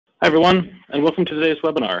Hi, everyone, and welcome to today's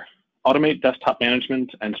webinar, Automate Desktop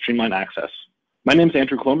Management and Streamline Access. My name is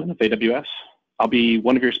Andrew Kloman of AWS. I'll be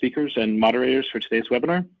one of your speakers and moderators for today's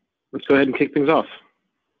webinar. Let's go ahead and kick things off.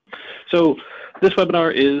 So this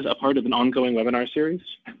webinar is a part of an ongoing webinar series.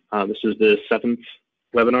 This is the 7th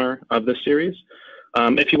webinar of this series.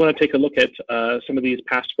 If you want to take a look at some of these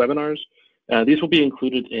past webinars, these will be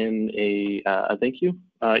included in a thank you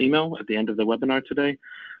email at the end of the webinar today.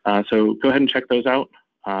 So go ahead and check those out.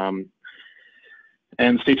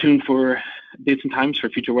 And stay tuned for dates and times for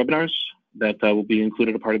future webinars that will be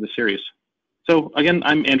included a part of the series. So again,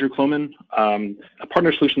 I'm Andrew Kloman, a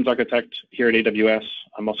partner solutions architect here at AWS.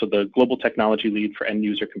 I'm also the global technology lead for end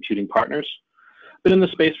user computing partners. Been in the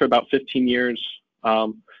space for about 15 years,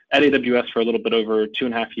 at AWS for a little bit over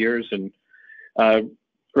 2.5 years, and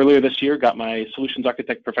earlier this year got my Solutions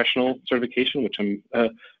Architect Professional certification, which I'm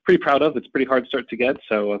pretty proud of. It's a pretty hard start to get,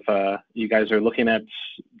 so if you guys are looking at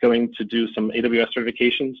going to do some AWS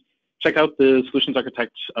certifications, check out the Solutions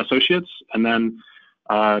Architect Associates and then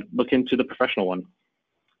look into the professional one.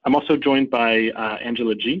 I'm also joined by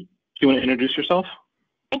Angela G. Do you want to introduce yourself?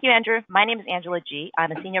 Thank you, Andrew. My name is Angela G.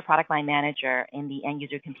 I'm a Senior Product Line Manager in the End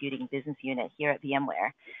User Computing Business Unit here at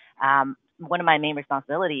VMware. One of my main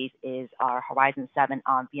responsibilities is our Horizon 7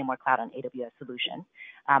 on VMware Cloud on AWS solution.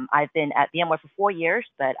 I've been at VMware for 4 years,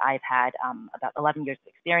 but I've had about 11 years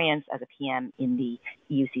of experience as a PM in the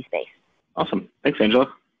EUC space. Awesome. Thanks,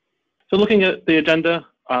 Angela. So looking at the agenda,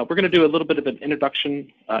 we're going to do a little bit of an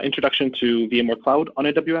introduction to VMware Cloud on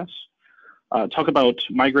AWS. Talk about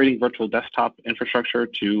migrating virtual desktop infrastructure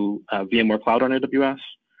to VMware Cloud on AWS.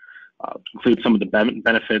 Include some of the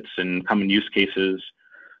benefits and common use cases.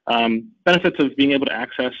 Benefits of being able to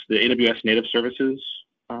access the AWS native services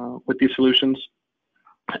with these solutions,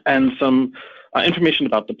 and some information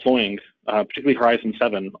about deploying, particularly Horizon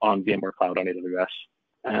 7 on VMware Cloud on AWS,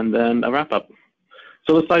 and then a wrap up.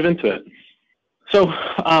 So let's dive into it. So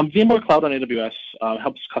VMware Cloud on AWS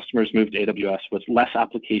helps customers move to AWS with less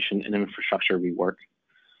application and infrastructure rework.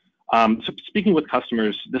 So speaking with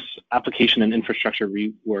customers, this application and infrastructure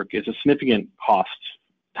rework is a significant cost,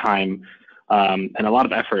 time, and a lot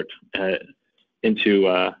of effort into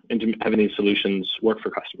having these solutions work for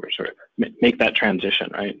customers or make that transition,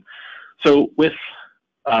 right? So with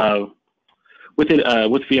VMware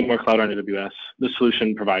Cloud on AWS, the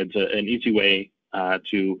solution provides an easy way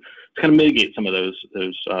to kind of mitigate some of those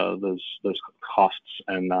costs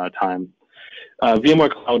and time.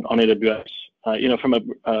 VMware Cloud on AWS, from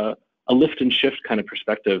a lift and shift kind of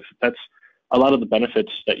perspective, that's a lot of the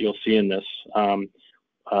benefits that you'll see in this.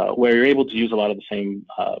 Where you're able to use a lot of the same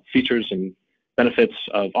features and benefits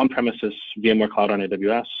of on-premises VMware Cloud on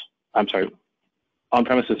AWS. I'm sorry,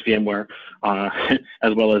 on-premises VMware,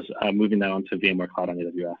 as well as moving that onto VMware Cloud on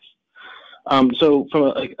AWS. So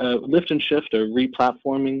from a lift and shift or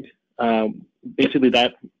re-platforming, basically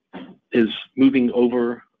that is moving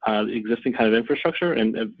over the existing kind of infrastructure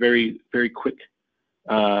and a very, very quick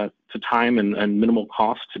to time and minimal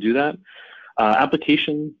cost to do that.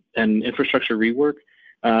 Application and infrastructure rework,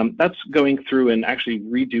 that's going through and actually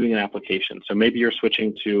redoing an application. So maybe you're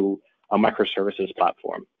switching to a microservices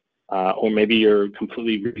platform, or maybe you're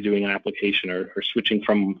completely redoing an application or switching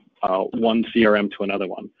from one CRM to another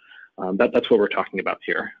one. That's what we're talking about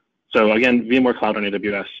here. So again, VMware Cloud on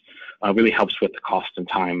AWS really helps with the cost and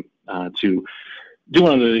time to do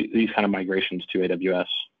one of these kind of migrations to AWS.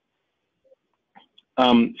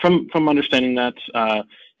 From understanding that,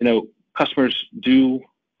 customers do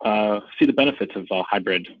see the benefits of a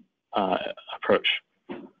hybrid approach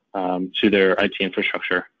to their IT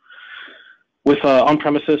infrastructure. With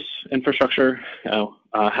on-premises infrastructure,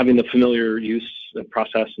 having the familiar use and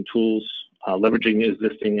process and tools, leveraging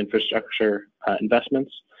existing infrastructure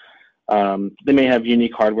investments, they may have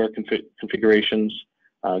unique hardware configurations,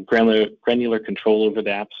 granular control over the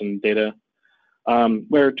apps and data.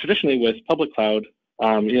 Where traditionally with public cloud,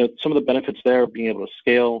 some of the benefits there are being able to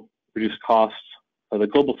scale, reduce costs, the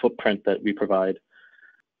global footprint that we provide,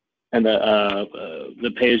 and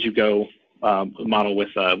the pay-as-you-go model with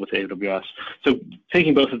AWS. So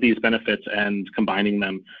taking both of these benefits and combining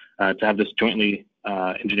them to have this jointly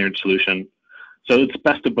engineered solution. So it's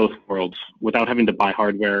best of both worlds without having to buy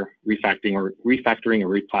hardware, refactoring or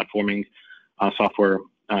replatforming software.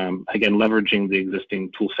 Again, leveraging the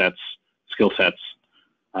existing tool sets, skill sets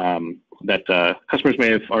that customers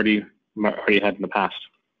may have already had in the past.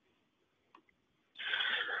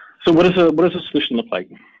 So what does a solution look like?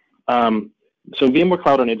 So VMware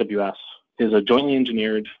Cloud on AWS is a jointly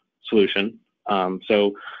engineered solution.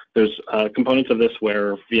 So there's components of this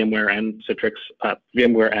where VMware and Citrix,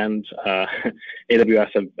 VMware and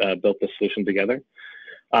AWS have built this solution together.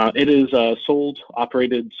 It is sold,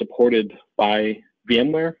 operated, supported by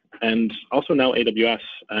VMware and also now AWS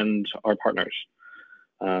and our partners.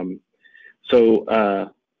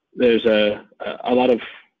 There's a lot of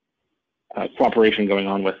cooperation going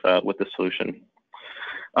on with this solution.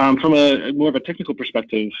 From a more of a technical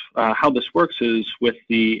perspective, how this works is with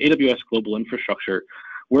the AWS global infrastructure,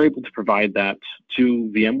 we're able to provide that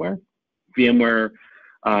to VMware. VMware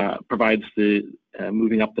provides the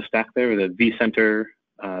moving up the stack there, the vCenter,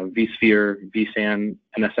 vSphere, vSAN,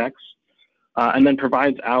 NSX, and then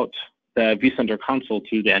provides out the vCenter console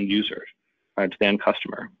to the end user, to the end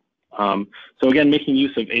customer. So again, making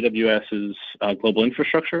use of AWS's global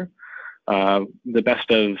infrastructure, the best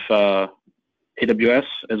of AWS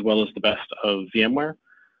as well as the best of VMware,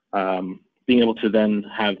 being able to then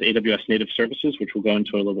have the AWS native services, which we'll go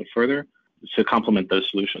into a little bit further, to complement those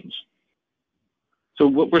solutions. So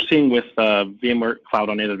what we're seeing with VMware Cloud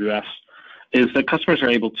on AWS is that customers are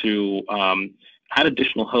able to add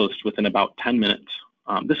additional hosts within about 10 minutes.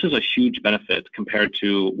 This is a huge benefit compared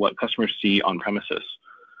to what customers see on premises.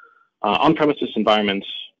 On-premises environments,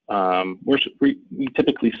 we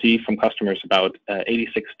typically see from customers about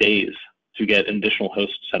 86 days to get additional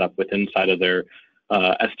hosts set up within inside of their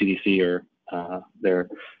SDDC or their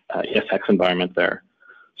ESX environment there.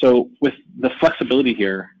 So with the flexibility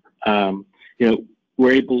here,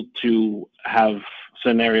 we're able to have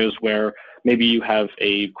scenarios where maybe you have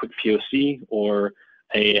a quick POC or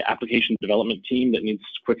a application development team that needs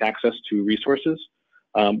quick access to resources.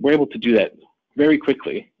 We're able to do that very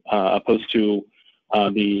quickly, opposed to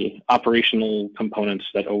the operational components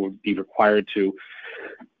that would be required to,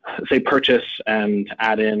 say, purchase and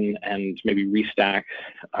add in and maybe restack,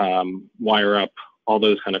 wire up, all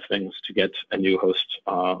those kind of things to get a new host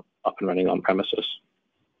up and running on premises.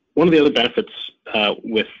 One of the other benefits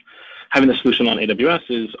with having the solution on AWS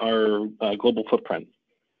is our global footprint.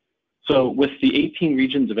 So with the 18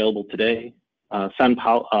 regions available today,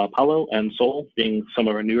 Sao Paulo and Seoul being some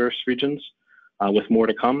of our newest regions, with more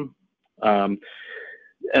to come,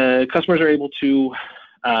 customers are able to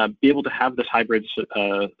have this hybrid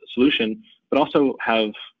solution, but also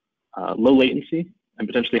have low latency and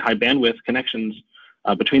potentially high bandwidth connections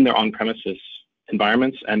between their on-premises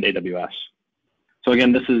environments and AWS. So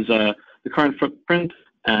again, this is the current footprint,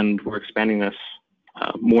 and we're expanding this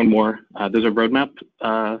more and more. There's a roadmap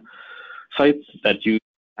site that you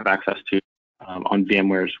have access to on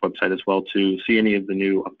VMware's website as well to see any of the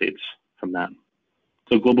new updates from that.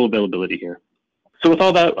 So global availability here. So with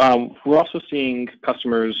all that, we're also seeing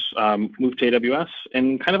customers move to AWS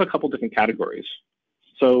in kind of a couple different categories.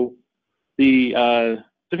 So the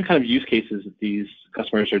different kind of use cases that these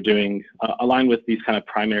customers are doing align with these kind of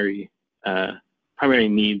primary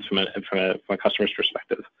needs from a customer's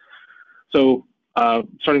perspective. So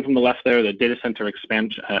starting from the left there, the data center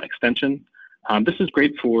extension. This is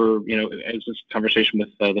great for, as this conversation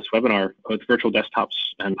with this webinar, with virtual desktops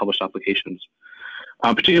and published applications.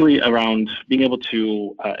 Particularly around being able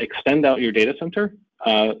to extend out your data center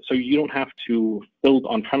so you don't have to build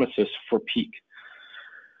on premises for peak.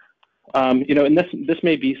 And this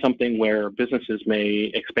may be something where businesses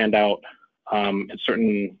may expand out at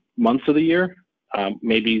certain months of the year,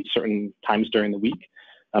 maybe certain times during the week,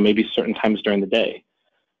 maybe certain times during the day.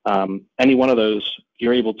 Any one of those,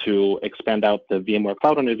 you're able to expand out the VMware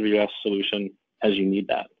Cloud on AWS solution as you need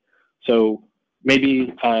that. So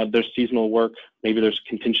maybe there's seasonal work, maybe there's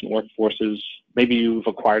contingent workforces, maybe you've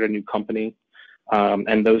acquired a new company,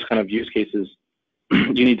 and those kind of use cases,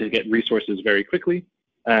 you need to get resources very quickly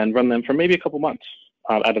and run them for maybe a couple months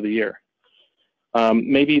out of the year.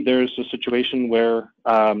 Maybe there's a situation where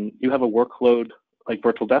you have a workload like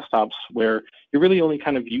virtual desktops where you're really only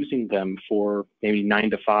kind of using them for maybe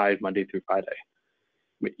 9 to 5, Monday through Friday.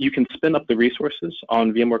 You can spin up the resources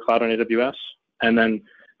on VMware Cloud on AWS and then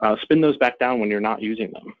spin those back down when you're not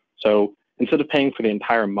using them. So instead of paying for the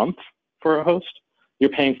entire month for a host,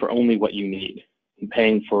 you're paying for only what you need and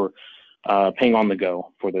paying on the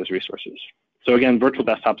go for those resources. So again, virtual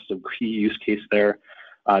desktops is a key use case there.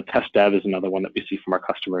 Test dev is another one that we see from our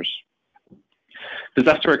customers.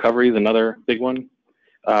 Disaster recovery is another big one.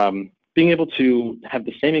 Being able to have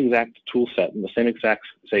the same exact tool set and the same exact,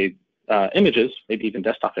 say, images, maybe even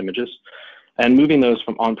desktop images, and moving those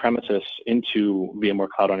from on-premises into VMware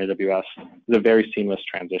Cloud on AWS is a very seamless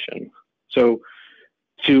transition. So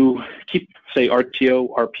to keep, say, RTO,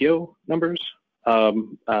 RPO numbers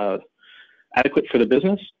adequate for the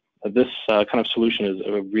business, this kind of solution is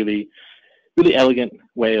a really, really elegant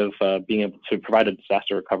way of being able to provide a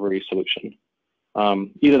disaster recovery solution.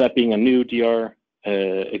 Either that being a new DR,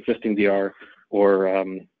 existing DR, or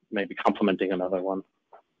maybe complementing another one.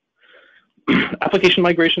 Application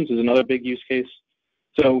migrations is another big use case.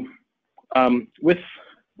 So with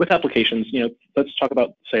applications, let's talk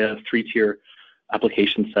about, say, a 3-tier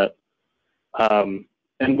application set.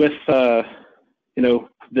 And with the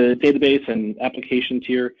database and application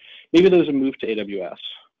tier, maybe there's a move to AWS.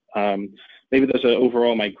 Maybe there's an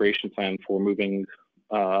overall migration plan for moving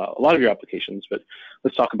a lot of your applications, but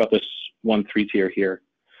let's talk about this 3-tier here.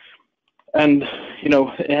 And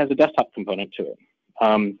it has a desktop component to it.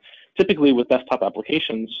 Typically with desktop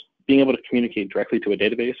applications, being able to communicate directly to a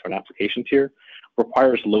database or an application tier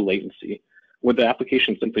requires low latency, where the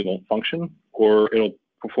application simply won't function or it'll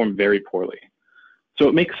perform very poorly. So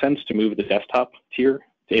it makes sense to move the desktop tier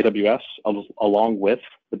to AWS along with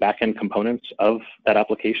the backend components of that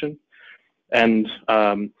application. And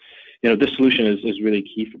this solution is really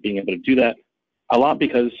key for being able to do that a lot,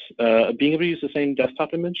 because being able to use the same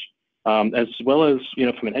desktop image, as well as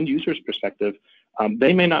from an end user's perspective,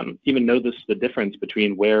 they may not even know the difference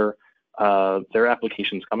between where their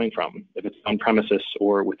application's coming from, if it's on premises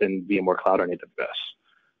or within VMware Cloud on AWS.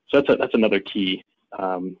 So that's another key,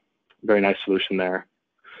 very nice solution there.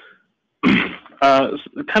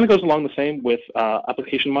 It kind of goes along the same with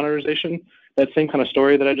application monetization. That same kind of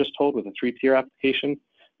story that I just told with a 3-tier application.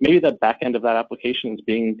 Maybe the back end of that application is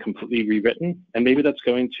being completely rewritten, and maybe that's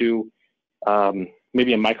going to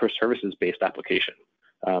maybe a microservices-based application.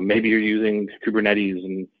 Maybe you're using Kubernetes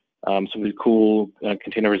and some really cool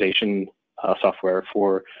containerization software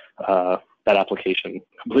for that application,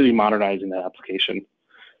 completely modernizing that application.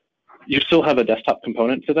 You still have a desktop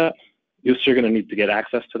component to that. You're still going to need to get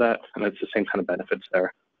access to that, and it's the same kind of benefits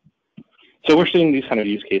there. So we're seeing these kind of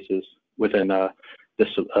use cases within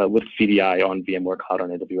with VDI on VMware Cloud on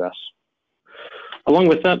AWS. Along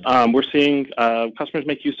with that, we're seeing customers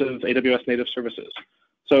make use of AWS native services.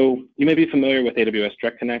 So you may be familiar with AWS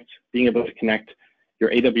Direct Connect, being able to connect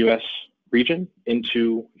your AWS region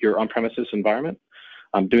into your on-premises environment,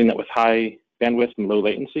 doing that with high bandwidth and low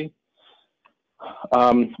latency.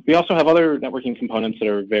 We also have other networking components that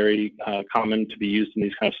are very common to be used in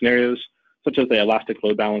these kind of scenarios, such as the Elastic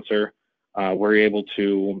Load Balancer, where you're able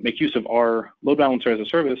to make use of our load balancer as a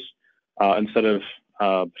service instead of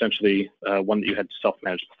potentially one that you had to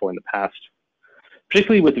self-manage before in the past.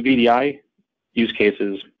 Particularly with the VDI use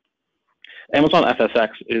cases, Amazon FSx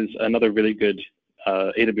is another really good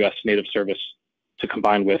AWS native service to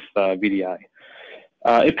combine with VDI.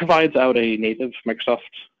 It provides out a native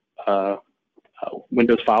Microsoft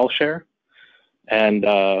Windows file share, and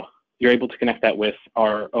you're able to connect that with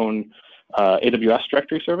our own AWS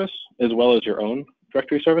directory service, as well as your own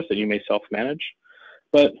directory service that you may self-manage.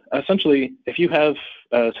 But essentially, if you have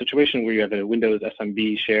a situation where you have a Windows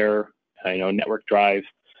SMB share, network drive,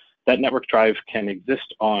 that network drive can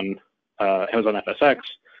exist on Amazon FSx,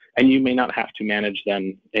 and you may not have to manage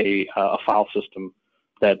then a file system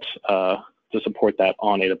that to support that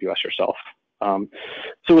on AWS yourself.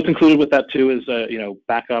 So what's included with that too is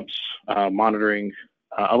backups, monitoring,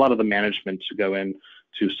 a lot of the management to go in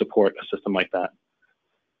to support a system like that.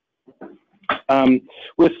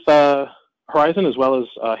 With Horizon, as well as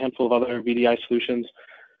a handful of other VDI solutions,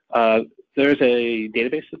 there's a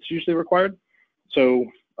database that's usually required. So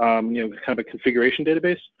kind of a configuration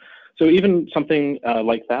database. So even something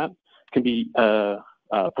like that can be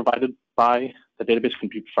provided by, the database can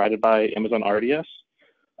be provided by Amazon RDS.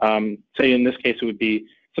 Say in this case, it would be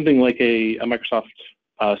something like a Microsoft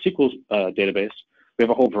SQL database. We have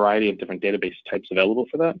a whole variety of different database types available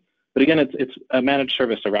for that. But again, it's a managed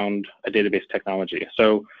service around a database technology.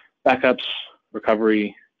 So backups,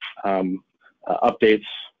 recovery, updates,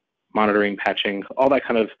 monitoring, patching, all that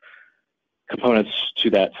kind of components to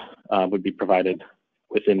that would be provided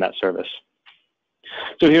within that service.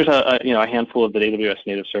 So here's a handful of the AWS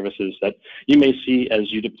native services that you may see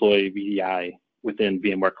as you deploy VDI within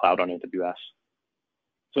VMware Cloud on AWS.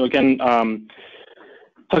 So again,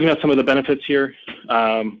 talking about some of the benefits here,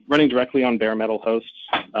 running directly on bare metal hosts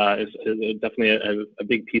is definitely a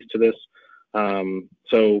big piece to this.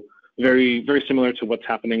 So very, very similar to what's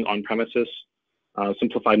happening on premises,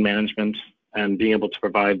 simplified management, and being able to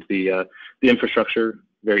provide the infrastructure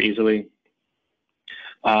very easily.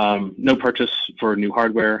 No purchase for new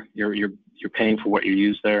hardware. You're paying for what you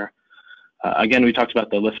use there. Again, we talked about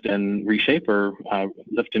the lift and reshape, or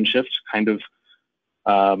lift and shift kind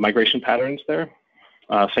of migration patterns there.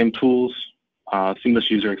 Same tools,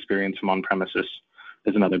 seamless user experience from on-premises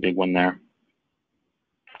is another big one there.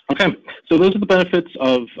 Okay, so those are the benefits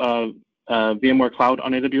of VMware Cloud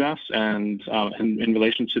on AWS and in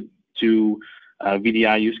relation to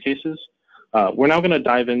VDI use cases. We're now going to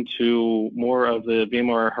dive into more of the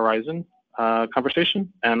VMware Horizon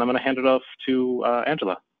conversation, and I'm going to hand it off to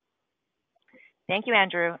Angela. Thank you,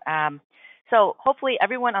 Andrew. So hopefully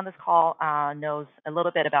everyone on this call knows a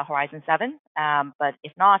little bit about Horizon 7, but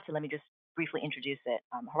if not, let me just briefly introduce it.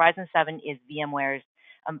 Horizon 7 is VMware's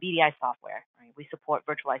VDI software. Right? We support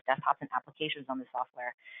virtualized desktops and applications on the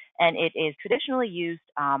software, and it is traditionally used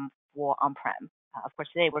for on-prem. Of course,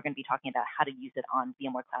 today we're going to be talking about how to use it on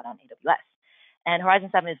VMware Cloud on AWS. And Horizon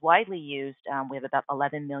 7 is widely used. We have about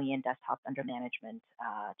 11 million desktops under management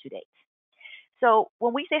to date. So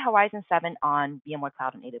when we say Horizon 7 on VMware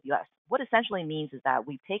Cloud and AWS, what essentially means is that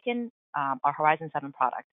we've taken our Horizon 7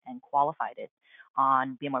 product and qualified it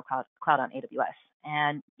on VMware Cloud on AWS,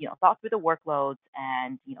 and thought through the workloads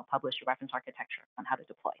and published a reference architecture on how to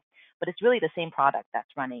deploy. But it's really the same product that's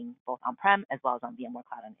running both on-prem as well as on VMware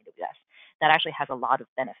Cloud on AWS. That actually has a lot of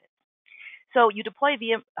benefits. So you deploy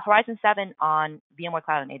Horizon 7 on VMware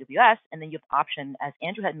Cloud and AWS, and then you have the option, as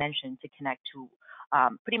Andrew had mentioned, to connect to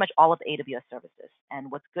pretty much all of the AWS services.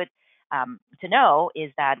 And what's good to know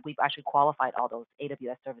is that we've actually qualified all those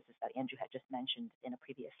AWS services that Andrew had just mentioned in a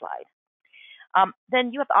previous slide.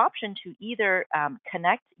 Then you have the option to either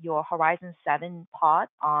connect your Horizon 7 pod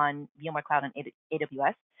on VMware Cloud and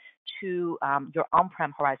AWS to your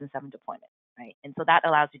on-prem Horizon 7 deployment, right? And so that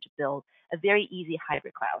allows you to build a very easy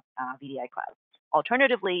hybrid cloud, VDI cloud.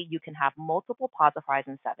 Alternatively, you can have multiple pods of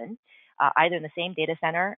Horizon 7, either in the same data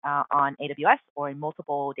center on AWS or in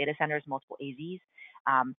multiple data centers, multiple AZs,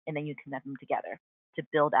 and then you connect them together to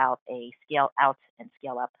build out a scale out and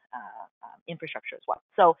scale up infrastructure as well.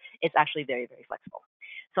 So it's actually very, very flexible.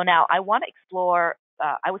 So now I want to explore,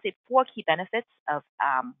 I would say, 4 key benefits of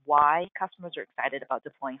why customers are excited about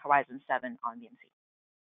deploying Horizon 7 on VMC.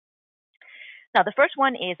 Now, the first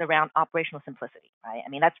one is around operational simplicity, right? I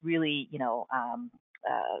mean, that's really,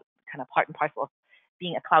 kind of part and parcel of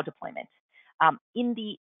being a cloud deployment. In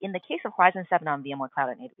the case of Horizon 7 on VMware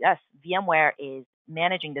Cloud and AWS, VMware is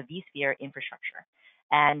managing the vSphere infrastructure.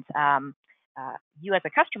 And you as a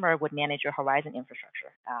customer would manage your Horizon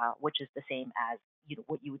infrastructure, which is the same as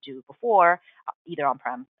what you would do before, either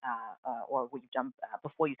on-prem or what you've done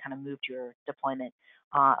before you kind of moved your deployment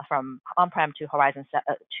from on-prem to Horizon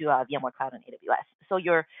to VMware Cloud and AWS. So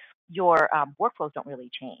your workflows don't really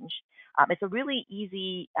change. It's a really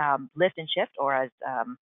easy lift and shift, or as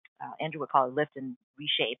Andrew would call it, lift and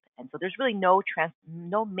reshape. And so there's really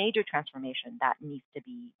no major transformation that needs to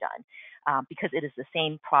be done because it is the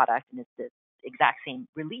same product and it's the exact same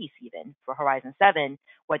release even for Horizon 7,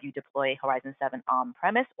 whether you deploy Horizon 7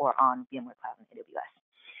 on-premise or on VMware Cloud and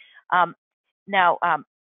AWS. Now,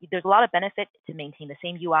 there's a lot of benefit to maintain the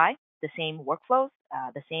same UI, the same workflows,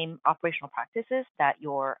 the same operational practices that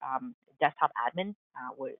your desktop admin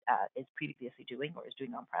is previously doing or is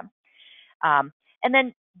doing on-prem. And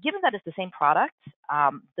then given that it's the same product,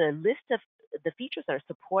 the list of the features that are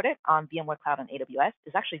supported on VMware Cloud and AWS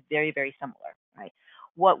is actually very, very similar, right?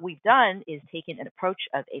 What we've done is taken an approach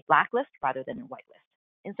of a blacklist rather than a whitelist.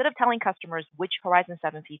 Instead of telling customers which Horizon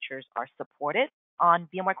 7 features are supported on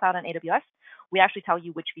VMware Cloud and AWS, we actually tell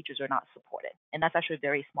you which features are not supported. And that's actually a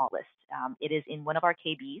very small list. It is in one of our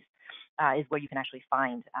KBs is where you can actually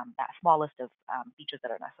find that small list of features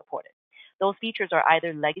that are not supported. Those features are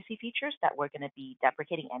either legacy features that we're going to be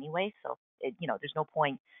deprecating anyway, so there's no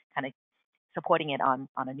point kind of supporting it on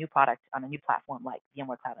a new product, on a new platform like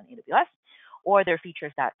VMware Cloud and AWS, or they're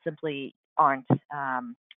features that simply aren't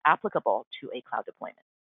applicable to a cloud deployment.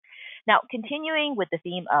 Now, continuing with the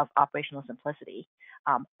theme of operational simplicity,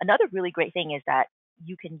 another really great thing is that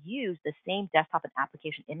you can use the same desktop and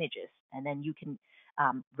application images, and then you can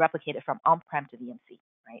replicate it from on-prem to VMC,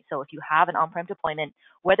 right? So if you have an on-prem deployment,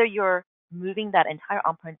 whether you're moving that entire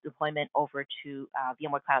on-prem deployment over to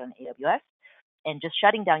VMware Cloud and AWS and just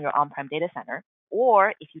shutting down your on-prem data center,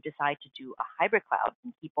 or if you decide to do a hybrid cloud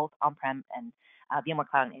and keep both on-prem and VMware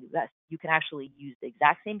Cloud and AWS, you can actually use the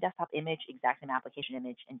exact same desktop image, exact same application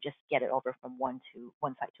image, and just get it over from one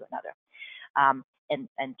site to another.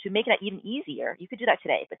 And to make that even easier, you could do that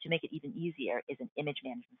today, but to make it even easier is an image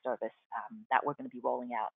management service that we're going to be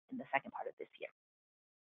rolling out in the second part of this year.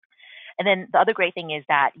 And then the other great thing is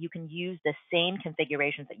that you can use the same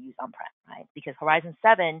configurations that you use on-prem, right? Because Horizon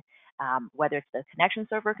 7, whether it's the connection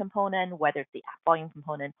server component, whether it's the app volume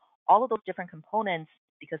component, all of those different components,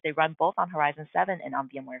 because they run both on Horizon 7 and on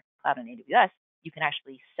VMware Cloud and AWS, you can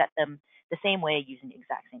actually set them the same way using the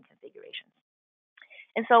exact same configurations.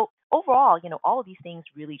 And so overall, all of these things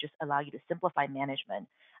really just allow you to simplify management,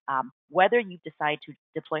 whether you decide to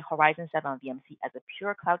deploy Horizon 7 on VMC as a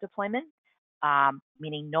pure cloud deployment,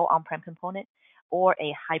 meaning no on-prem component, or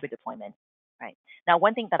a hybrid deployment, right? Now,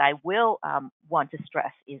 one thing that I will want to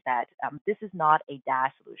stress is that this is not a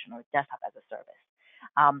DaaS solution or desktop as a service.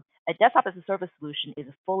 A desktop as a service solution is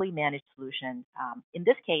a fully managed solution. In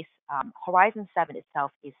this case, Horizon 7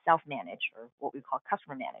 itself is self-managed, or what we call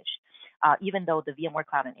customer managed, even though the VMware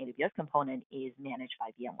Cloud and AWS component is managed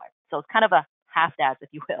by VMware. So it's kind of a half-ass, if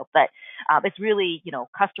you will, but it's really,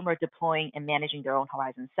 customer deploying and managing their own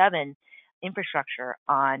Horizon 7 infrastructure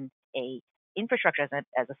on a infrastructure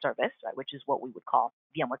as a service, right, which is what we would call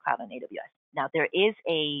VMware Cloud and AWS. Now, there is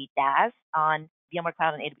a DaaS on VMware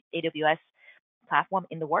Cloud and AWS platform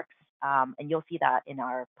in the works, and you'll see that in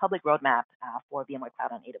our public roadmap for VMware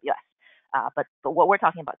Cloud on AWS. But what we're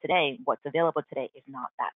talking about today, what's available today, is not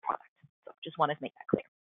that product. So just wanted to make that clear.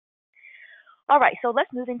 All right, so let's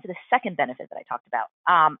move into the second benefit that I talked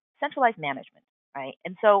about, centralized management, right?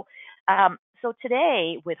 And so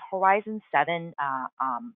today with Horizon 7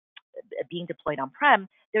 being deployed on-prem,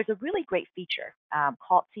 there's a really great feature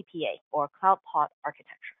called CPA, or Cloud Pod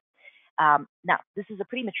Architecture. Now, this is a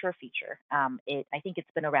pretty mature feature. I think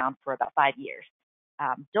it's been around for about 5 years.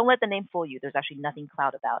 Don't let the name fool you. There's actually nothing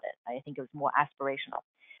cloud about it. I think it was more aspirational.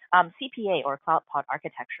 CPA, or Cloud Pod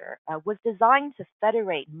Architecture, was designed to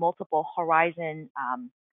federate multiple Horizon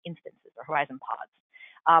instances or Horizon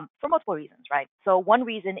pods for multiple reasons, right? So one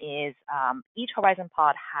reason is each Horizon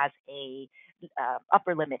pod has a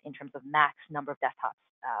upper limit in terms of max number of desktops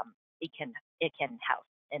it can house,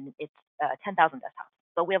 and it's 10,000 desktops.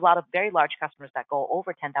 So we have a lot of very large customers that go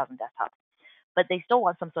over 10,000 desktops, but they still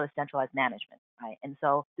want some sort of centralized management, right? And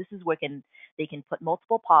so this is where they can put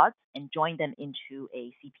multiple pods and join them into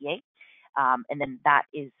a CPA, and then that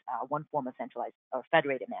is one form of centralized or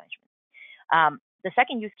federated management. The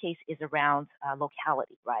second use case is around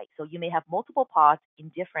locality, right? So you may have multiple pods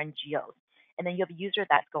in different geos, and then you have a user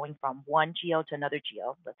that's going from one geo to another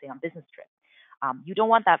geo, let's say on business trip. You don't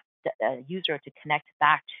want that user to connect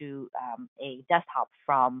back to a desktop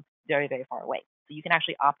from very, very far away. So you can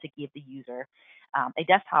actually opt to give the user a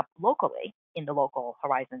desktop locally in the local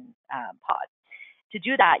Horizon pod. To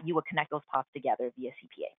do that, you would connect those pods together via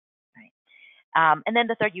CPA, right? And then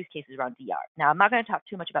the third use case is around DR. Now, I'm not going to talk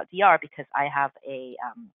too much about DR because I have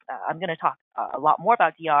I'm going to talk a lot more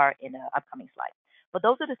about DR in an upcoming slide. But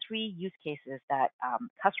those are the three use cases that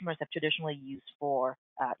customers have traditionally used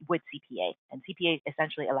with CPA. And CPA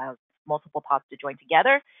essentially allows multiple pods to join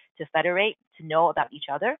together, to federate, to know about each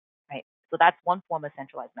other, right? So that's one form of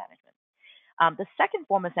centralized management. The second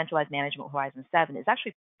form of centralized management with Horizon 7 is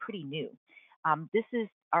actually pretty new. This is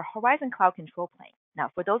our Horizon Cloud Control Plane. Now,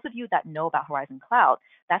 for those of you that know about Horizon Cloud,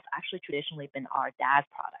 that's actually traditionally been our DaaS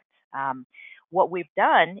product. What we've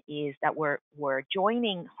done is that we're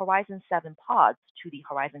joining Horizon 7 pods to the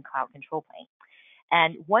Horizon Cloud Control Plane.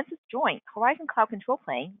 And once it's joined, Horizon Cloud Control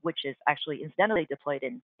Plane, which is actually incidentally deployed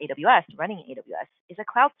in AWS, running in AWS, is a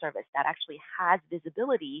cloud service that actually has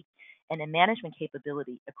visibility and a management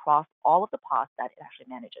capability across all of the pods that it actually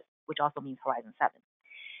manages, which also means Horizon 7.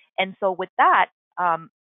 And so with that,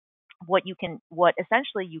 what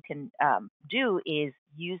essentially you can do is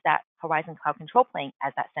use that Horizon Cloud Control Plane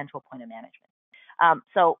as that central point of management.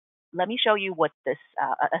 So let me show you what this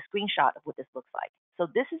a screenshot of what this looks like. So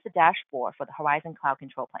this is the dashboard for the Horizon Cloud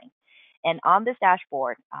Control Plane, and on this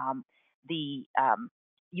dashboard,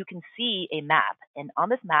 you can see a map, and on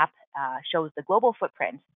this map shows the global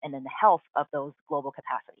footprint and then the health of those global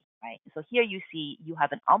capacity, right? So here you see you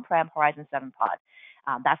have an on-prem Horizon 7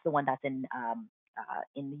 pod. That's the one that's in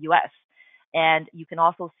the US. And you can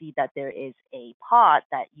also see that there is a pod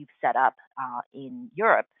that you've set up in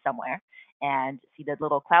Europe somewhere, and see the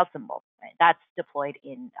little cloud symbol, right? That's deployed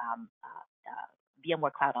in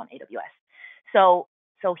VMware Cloud on AWS.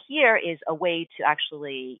 So here is a way to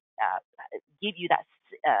actually give you that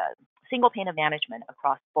single pane of management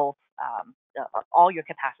across both all your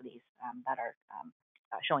capacities that are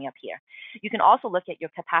showing up here. You can also look at your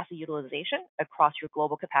capacity utilization across your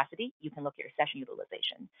global capacity. You can look at your session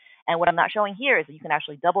utilization. And what I'm not showing here is that you can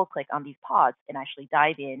actually double click on these pods and actually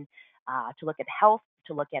dive in to look at health,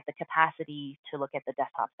 to look at the capacity, to look at the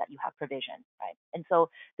desktops that you have provisioned, right? And so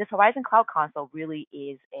this Horizon Cloud Console really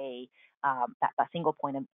is a single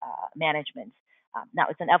point of management. Now,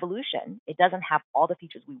 it's an evolution. It doesn't have all the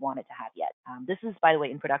features we want it to have yet. This is, by the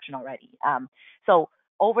way, in production already. So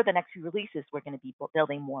over the next few releases, we're going to be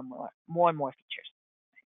building more and more features.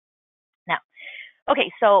 Now,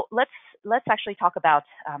 okay, so let's actually talk about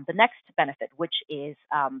the next benefit, which is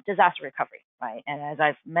disaster recovery, right? And as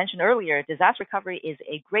I've mentioned earlier, disaster recovery is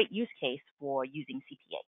a great use case for using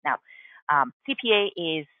CPA. Now, CPA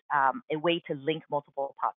is a way to link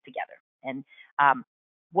multiple pods together. And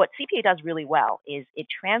what CPA does really well is it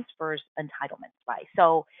transfers entitlements, right?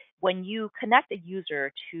 So when you connect a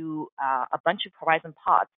user to a bunch of Horizon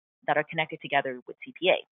pods that are connected together with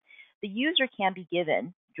CPA, the user can be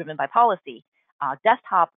given, driven by policy,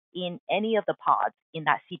 desktop in any of the pods in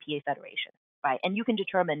that CPA federation, right? And you can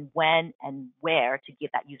determine when and where to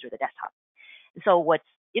give that user the desktop. So what's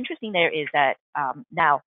interesting there is that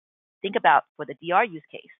now think about for the DR use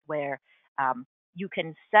case where you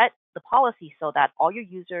can set the policy so that all your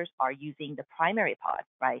users are using the primary pod,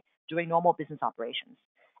 right, during normal business operations.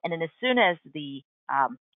 And then as soon as the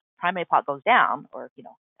primary pod goes down or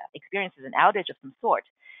experiences an outage of some sort,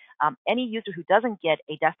 any user who doesn't get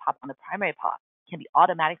a desktop on the primary pod can be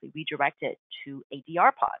automatically redirected to a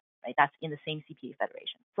DR pod, right? That's in the same CPA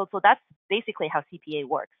federation. So that's basically how CPA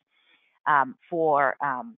works for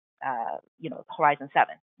Horizon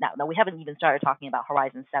 7. Now we haven't even started talking about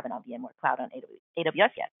Horizon 7 on VMware Cloud on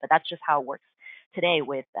AWS yet, but that's just how it works today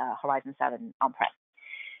with Horizon 7 on-prem.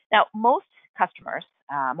 Now, most customers,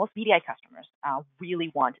 most VDI customers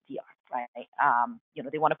really want DR, right?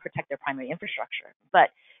 They want to protect their primary infrastructure, but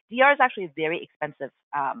DR is actually a very expensive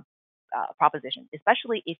proposition,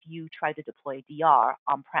 especially if you try to deploy DR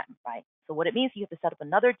on-prem, right? So what it means, you have to set up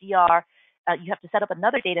another DR, you have to set up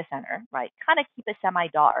another data center, right? Kind of keep it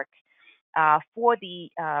semi-dark for the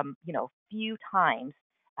few times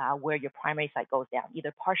where your primary site goes down,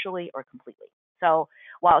 either partially or completely. So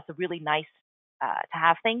while it's a really nice to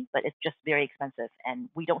have thing, but it's just very expensive, and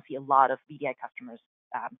we don't see a lot of VDI customers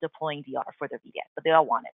deploying DR for their VDI, but they all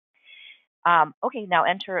want it. Okay, now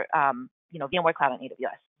enter VMware Cloud on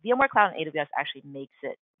AWS. VMware Cloud on AWS actually makes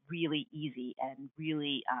it really easy and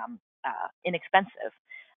really inexpensive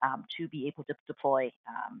to be able to deploy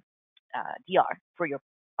DR for your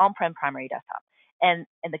on-prem primary desktop. And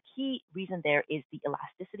the key reason there is the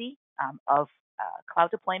elasticity of cloud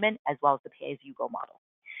deployment as well as the pay-as-you-go model.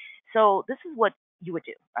 So this is what you would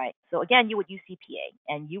do, right? So again, you would use CPA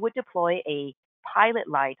and you would deploy a pilot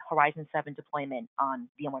light Horizon 7 deployment on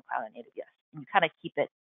VMware Cloud on AWS. And you kind of keep it,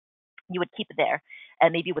 you would keep it there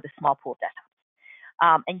and maybe with a small pool of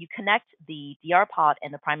desktops. And you connect the DR pod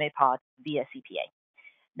and the primary pod via CPA.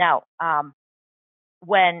 Now,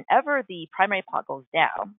 whenever the primary pod goes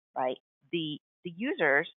down, right, the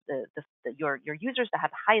users, your users that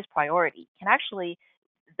have the highest priority can actually,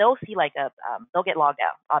 they'll see like they'll get logged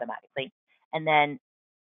out automatically, and then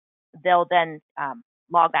they'll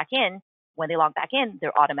log back in. When they log back in,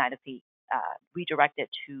 they're automatically redirected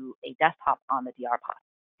to a desktop on the DR pod.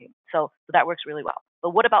 Okay? So that works really well.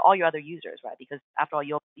 But what about all your other users, right? Because after all,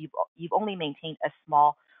 you've only maintained a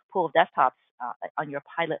small pool of desktops on your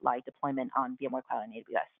pilot light deployment on VMware Cloud and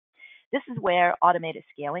AWS. This is where automated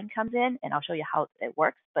scaling comes in, and I'll show you how it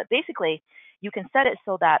works. But basically, you can set it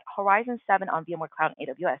so that Horizon 7 on VMware Cloud and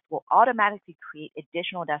AWS will automatically create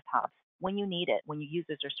additional desktops when you need it, when your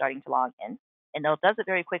users are starting to log in. And it does it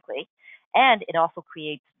very quickly. And it also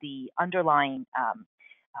creates the underlying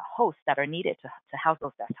hosts that are needed to house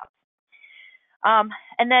those desktops.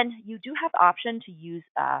 And then you do have the option to use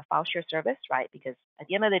file share service, right? Because at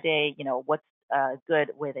the end of the day, what's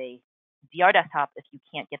good with a DR desktop if you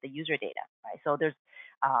can't get the user data, right? So there's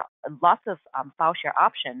lots of file share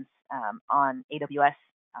options on AWS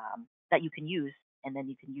that you can use, and then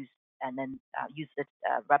you can use the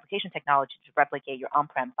replication technology to replicate your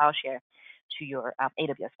on-prem file share to your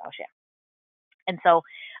AWS file share. And so,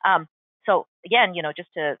 so again, just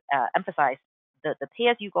to emphasize, the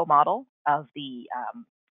pay-as-you-go model of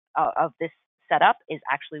this setup is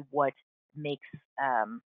actually what makes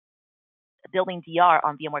building DR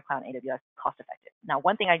on VMware Cloud and AWS cost effective. Now,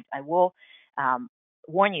 one thing I will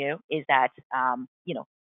warn you is that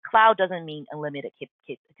cloud doesn't mean unlimited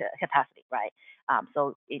capacity, right?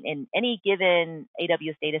 So in any given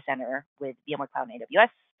AWS data center with VMware Cloud and AWS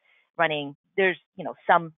running, there's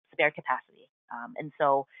some spare capacity, and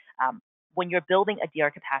so when you're building a DR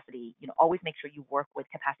capacity, always make sure you work with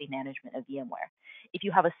capacity management of VMware. If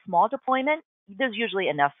you have a small deployment, there's usually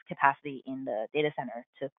enough capacity in the data center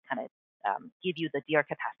to kind of give you the DR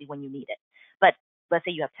capacity when you need it. But let's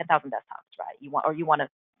say you have 10,000 desktops, right? You want to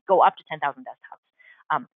go up to 10,000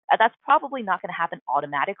 desktops. That's probably not going to happen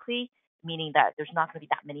automatically, meaning that there's not going to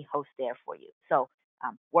be that many hosts there for you. So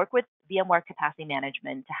work with VMware capacity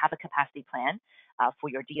management to have a capacity plan for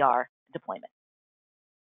your DR deployment.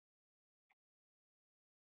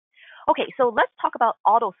 Okay, so let's talk about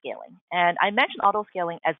auto scaling. And I mentioned auto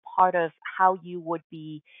scaling as part of how you would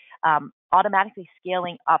be automatically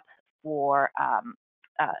scaling up for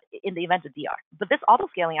in the event of DR. But this auto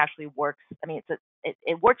scaling actually works. I mean,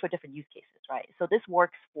 it works for different use cases, right? So this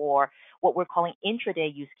works for what we're calling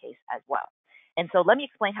intraday use case as well. And so let me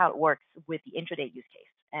explain how it works with the intraday use case.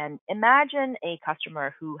 And imagine a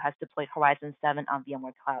customer who has deployed Horizon 7 on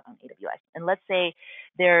VMware Cloud on AWS. And let's say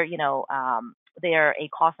they're a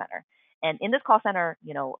call center, And in this call center,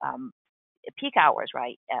 peak hours,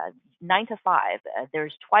 right? 9 to 5,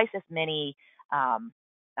 there's twice as many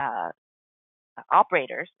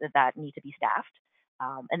operators that need to be staffed.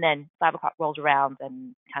 And then 5 o'clock rolls around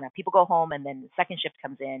and kind of people go home, and then the second shift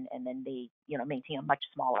comes in, and then they, maintain a much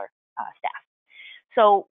smaller staff.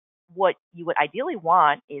 So what you would ideally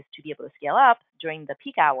want is to be able to scale up during the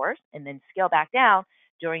peak hours and then scale back down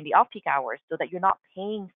during the off-peak hours, so that you're not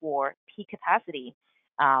paying for peak capacity,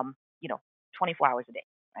 24 hours a day,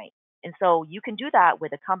 right? And so you can do that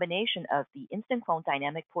with a combination of the Instant Clone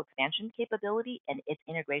dynamic pool expansion capability and its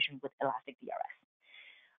integration with Elastic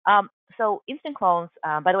DRS. So Instant Clones,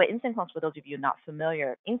 by the way, Instant Clones, for those of you not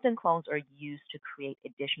familiar, Instant Clones are used to create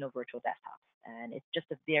additional virtual desktops. And it's just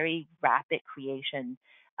a very rapid creation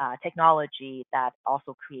technology that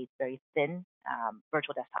also creates very thin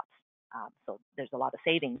virtual desktops. So there's a lot of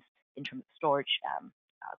savings in terms of storage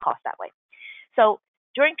cost that way. So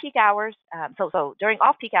during peak hours, so during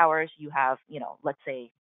off-peak hours, you have, let's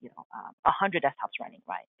say, 100 desktops running,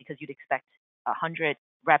 right? Because you'd expect 100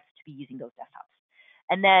 reps to be using those desktops.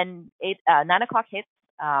 And then 9 o'clock hits,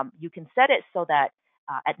 you can set it so that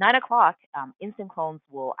at 9 o'clock, Instant Clones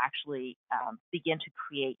will actually begin to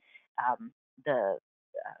create the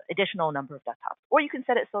additional number of desktops. Or you can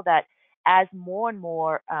set it so that as more and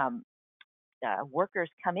more workers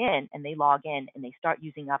come in and they log in and they start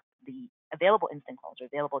using up the available Instant Clones or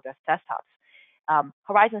available desktops,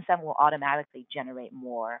 Horizon 7 will automatically generate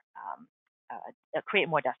more, create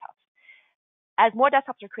more desktops. As more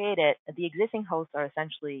desktops are created, the existing hosts are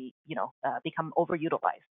essentially, become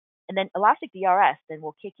overutilized. And then Elastic DRS then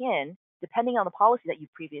will kick in, depending on the policy that you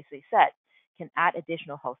previously set, can add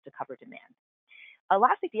additional hosts to cover demand.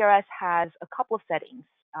 Elastic DRS has a couple of settings.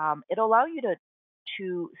 It'll allow you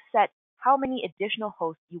to set how many additional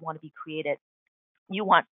hosts you want to be created. You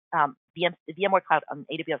want VMware Cloud on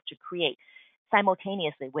AWS to create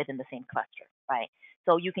simultaneously within the same cluster, right?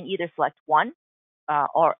 So you can either select 1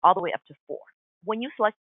 or all the way up to 4. When you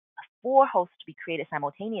select 4 hosts to be created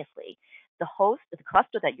simultaneously, the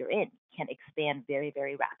cluster that you're in can expand very,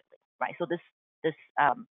 very rapidly, right? So this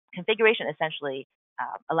configuration essentially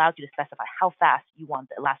allows you to specify how fast you want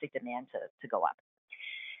the elastic demand to go up.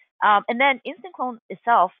 And then Instant Clone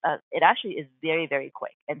itself, it actually is very, very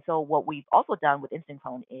quick. And so what we've also done with Instant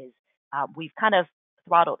Clone is we've kind of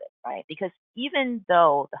throttled it, right? Because even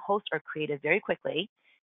though the hosts are created very quickly,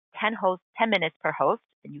 10 minutes per host,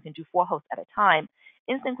 and you can do 4 hosts at a time,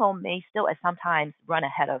 Instant Clone may still at sometimes run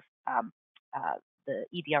ahead of the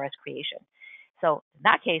EDRS creation. So in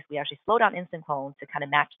that case, we actually slow down Instant Clone to kind of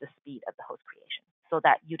match the speed of the host creation, so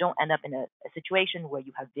that you don't end up in a situation where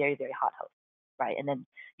you have very, very hot hosts, right? And then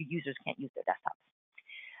your users can't use their desktops.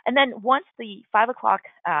 And then once the 5 o'clock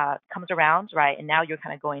comes around, right, and now you're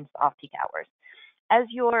kind of going to off-peak hours, as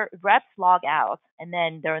your reps log out, and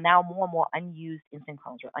then there are now more and more unused Instant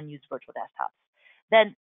Clones or unused virtual desktops,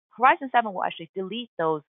 then Horizon 7 will actually delete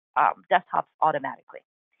those desktops automatically.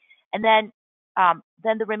 And then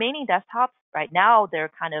the remaining desktops, right now, they're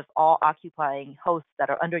kind of all occupying hosts that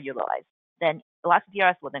are underutilized. Then Elastic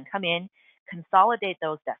DRS will then come in, consolidate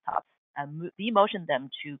those desktops, and demotion them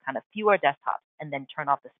to kind of fewer desktops, and then turn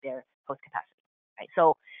off the spare host capacity. Right?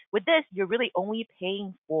 So with this, you're really only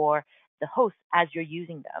paying for the hosts as you're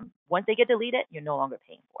using them. Once they get deleted, you're no longer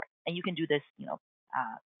paying for it. And you can do this,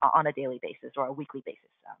 on a daily basis or a weekly basis.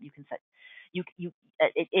 You can set,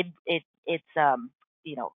 it's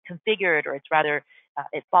configured, or it's rather,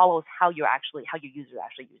 it follows how your users are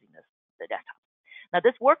actually using the desktop. Now,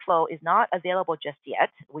 this workflow is not available just yet.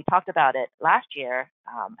 We talked about it last year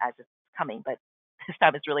as it's coming, but this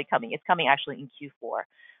time it's really coming. It's coming actually in Q4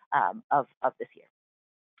 of this year.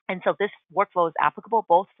 And so this workflow is applicable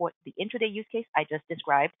both for the intraday use case I just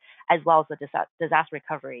described, as well as the disaster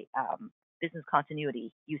recovery business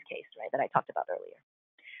continuity use case, right, that I talked about earlier.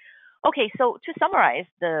 Okay, so to summarize,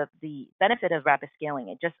 the benefit of rapid scaling,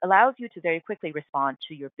 it just allows you to very quickly respond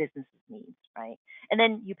to your business's needs, right? And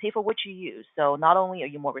then you pay for what you use. So not only are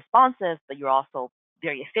you more responsive, but you're also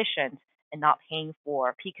very efficient and not paying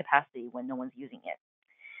for peak capacity when no one's using it.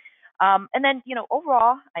 And then,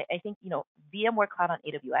 overall, I think, VMware Cloud on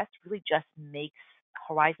AWS really just makes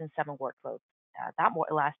Horizon 7 workloads that more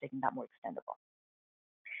elastic and that more extendable.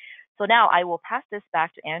 So now I will pass this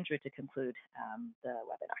back to Andrew to conclude the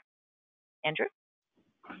webinar. Andrew?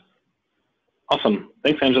 Awesome.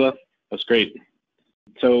 Thanks, Angela. That's great.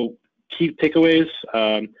 So key takeaways,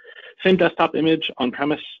 same desktop image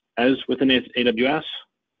on-premise as within AWS.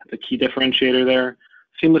 That's a key differentiator there.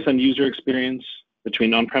 Seamless end user experience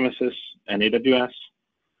between on-premises and AWS.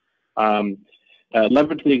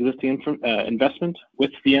 Leverage the existing investment with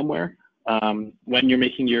VMware when you're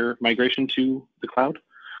making your migration to the cloud.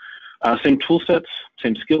 Same tool sets,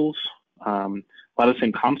 same skills, a lot of the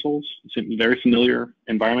same consoles, very familiar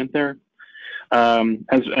environment there.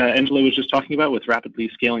 As Angela was just talking about, with rapidly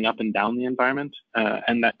scaling up and down the environment,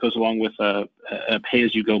 and that goes along with a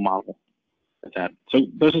pay-as-you-go model with that. So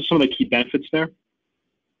those are some of the key benefits there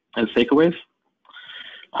as takeaways.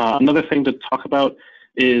 Another thing to talk about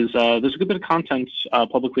is there's a good bit of content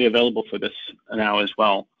publicly available for this now as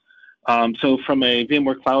well. So from a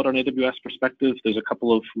VMware Cloud on AWS perspective, there's a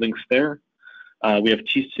couple of links there. We have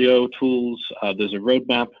TCO tools. There's a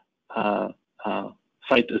roadmap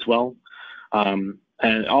site as well.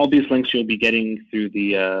 And all these links you'll be getting through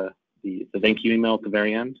the thank you email at the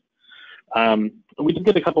very end. We did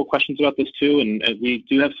get a couple of questions about this too, and we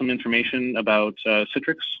do have some information about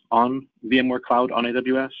Citrix on VMware Cloud on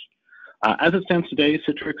AWS. As it stands today,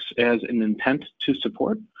 Citrix has an intent to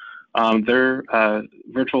support their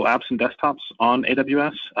virtual apps and desktops on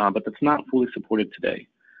AWS, but that's not fully supported today.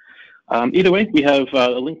 Either way, we have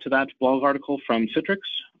a link to that blog article from Citrix,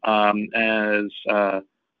 as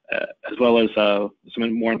well as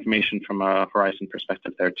some more information from a Horizon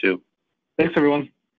perspective there too. Thanks, everyone.